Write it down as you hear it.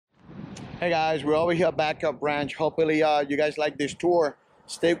Hey guys, we're over here at Babcock Ranch. Hopefully you guys like this tour.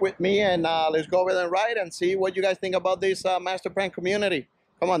 Stay with me and let's go over there and ride and see what you guys think about this master plan community.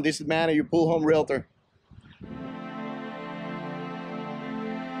 Come on, this is Manny, your pool home realtor.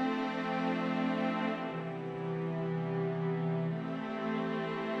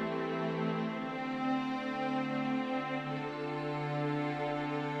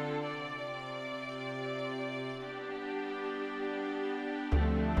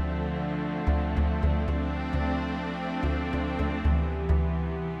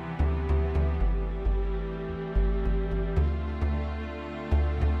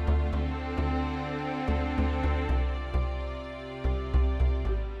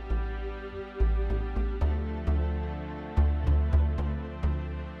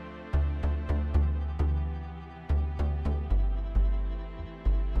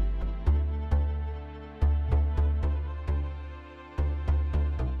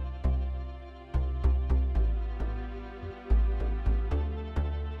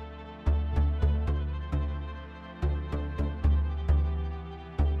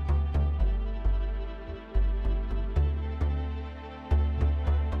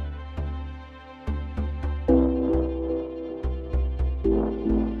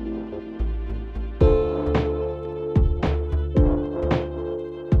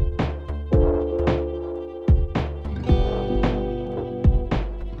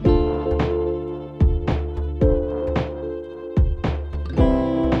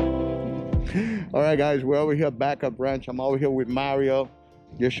 All right, guys, we're over here at Babcock Ranch. I'm over here with Mario,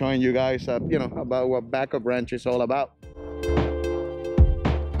 just showing you guys, about what Babcock Ranch is all about.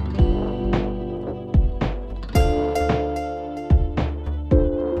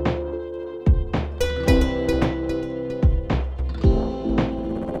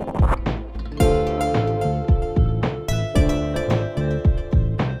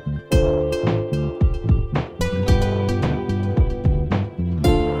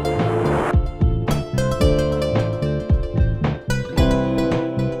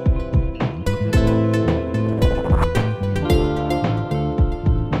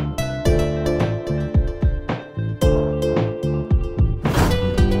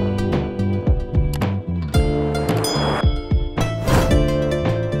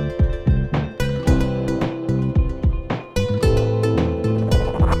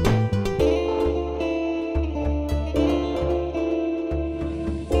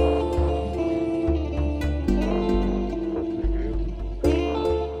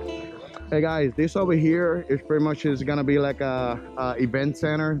 Hey guys, this over here is pretty much is gonna be like a event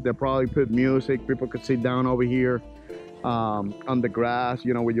center. They'll probably put music. People could sit down over here on the grass,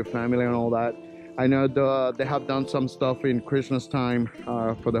 with your family and all that. I know they have done some stuff in Christmas time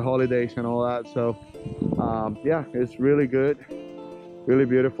for the holidays and all that. So yeah, it's really good, really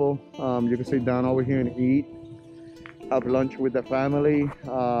beautiful. You can sit down over here and eat, have lunch with the family.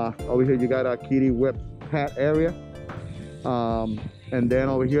 Over here you got a kitty whip pet area. And then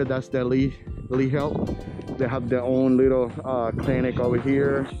over here, that's the Lee Health. They have their own little clinic over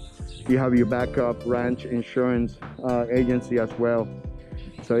here. You have your Babcock Ranch Insurance Agency as well.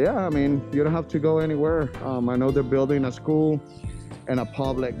 So yeah, I mean, you don't have to go anywhere. I know they're building a school and a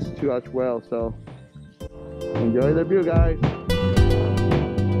Publix too as well. So enjoy the view, guys.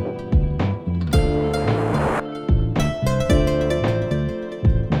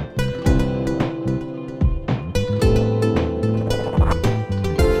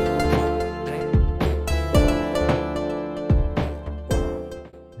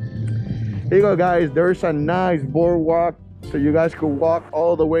 Here you go, guys. There's a nice boardwalk, so you guys could walk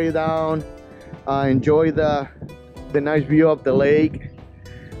all the way down, enjoy the nice view of the lake.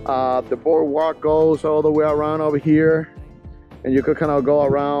 The boardwalk goes all the way around over here, and you could kind of go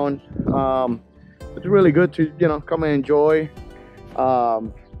around. It's really good to come and enjoy. I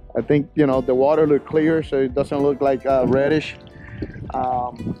think the water looks clear, so it doesn't look like reddish. If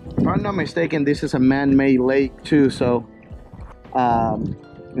I'm not mistaken, this is a man-made lake too, so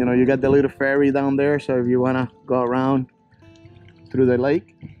you got the little ferry down there, so if you want to go around through the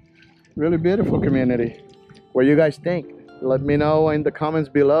lake. Really beautiful community. What do you guys think? Let me know in the comments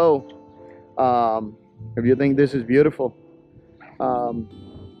below if you think this is beautiful.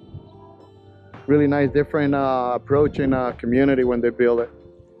 Really nice, different approach in a community when they build it.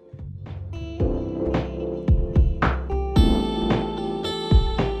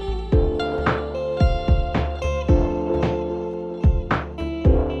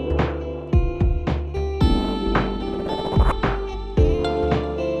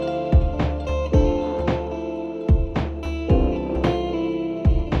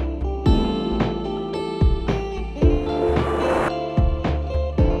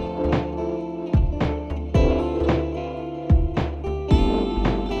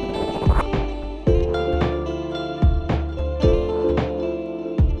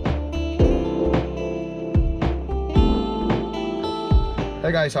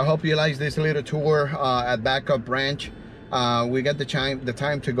 Hey guys, I hope you like this little tour at Babcock Ranch. We got the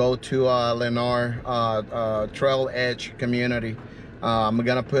time to go to Lenore Trail Edge community. I'm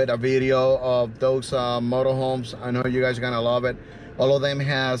gonna put a video of those motorhomes. I know you guys are gonna love it. All of them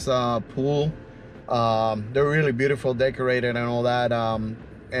has a pool. They're really beautiful, decorated and all that. I'm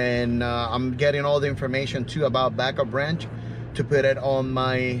getting all the information too about Babcock Ranch to put it on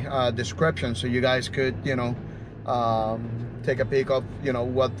my description, so you guys could, you know, take a peek of, you know,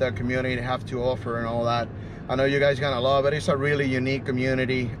 what the community have to offer and all that. I know you guys gonna love it. It's a really unique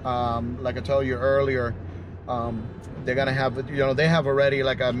community. Like I told you earlier, they're gonna have, you know, they have already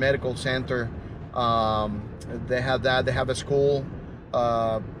like a medical center. They have that. They have a school,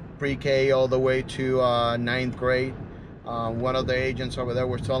 pre-K all the way to 9th grade. One of the agents over there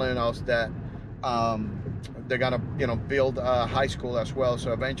was telling us that they're gonna, you know, build a high school as well.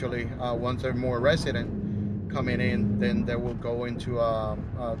 So eventually, once there are more residents coming in, then they will go into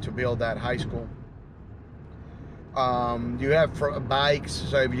to build that high school. You have bikes,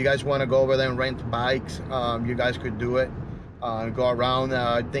 so if you guys want to go over there and rent bikes, you guys could do it. Go around.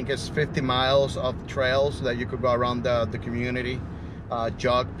 I think it's 50 miles of trails that you could go around the community,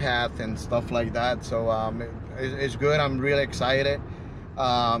 jog path and stuff like that. So it's good. I'm really excited.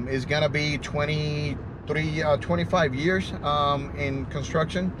 It's gonna be 25 years in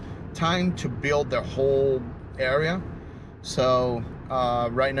construction time to build the whole area. So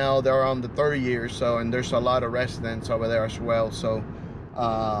right now they're on the 30 years, so, and there's a lot of residents over there as well. So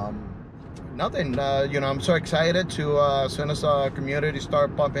nothing, you know, I'm so excited to as soon as our community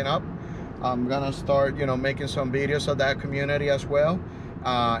start pumping up, I'm gonna start, you know, making some videos of that community as well.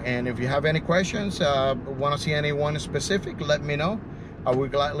 And if you have any questions, want to see anyone specific, let me know. I will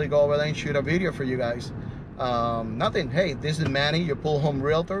gladly go over there and shoot a video for you guys. Nothing. Hey, this is Manny, your pool home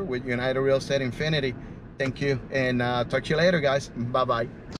realtor with United Real Estate Infinity. Thank you, and talk to you later, guys. Bye bye.